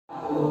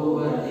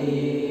aku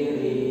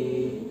berdiri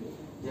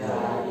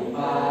jadi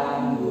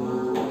pandu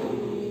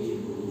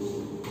ibu.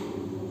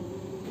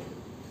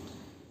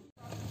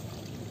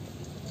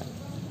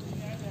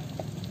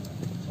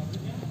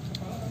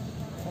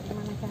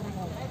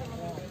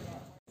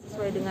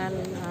 Sesuai dengan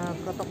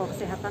protokol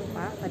kesehatan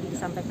Pak, tadi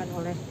disampaikan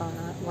oleh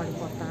Pak Wali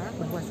Kota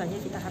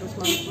bahwasanya kita harus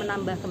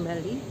menambah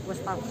kembali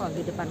wastafel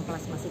di depan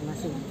kelas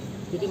masing-masing.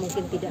 Jadi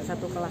mungkin tidak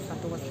satu kelas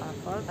satu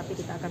wastafel, tapi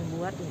kita akan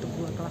buat untuk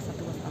 2 kelas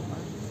 1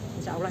 wastafel.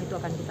 Insya Allah itu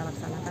akan kita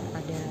laksanakan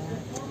pada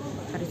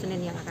hari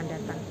Senin yang akan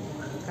datang.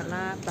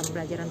 Karena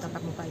pembelajaran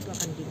tatap muka itu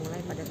akan dimulai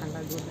pada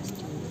tanggal 12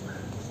 Juni.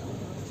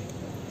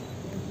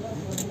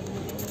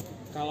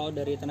 Kalau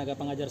dari tenaga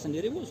pengajar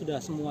sendiri Bu,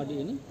 sudah semua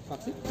di ini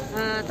vaksin?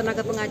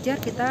 Tenaga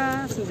pengajar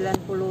kita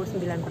 99,2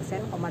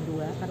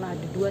 karena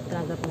ada 2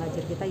 tenaga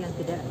pengajar kita yang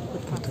tidak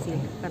ikut vaksin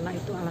karena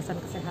itu alasan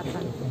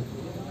kesehatan.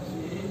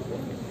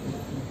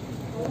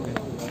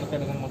 Terkait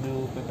dengan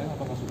modul PTM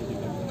apakah sudah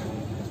juga?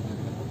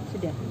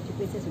 Sudah,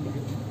 checklistnya sudah.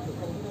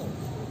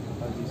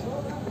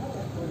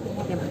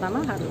 Yang pertama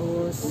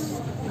harus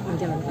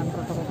menjalankan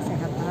protokol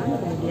kesehatan,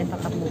 kemudian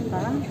tatap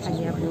muka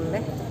hanya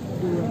boleh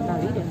 2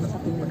 kali dalam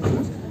 1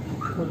 minggu.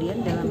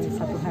 Kemudian dalam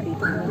 1 hari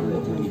itu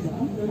 20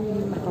 jam,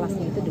 per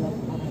kelasnya itu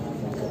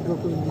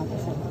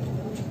 25%.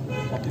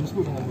 Optimis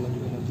Bu dengan bulan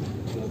Juni nanti?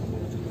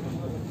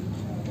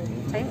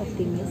 Saya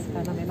optimis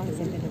karena memang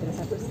SMP Negeri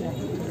 1 siap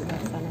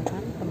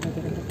dilaksanakan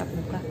pembelajaran tatap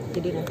muka.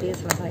 Jadi nanti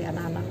selesai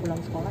anak-anak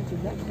pulang sekolah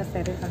juga kita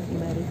sterilkan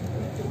kembali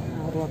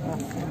ruang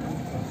kelasnya.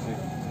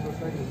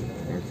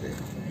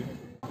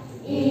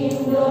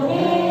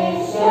 Indonesia.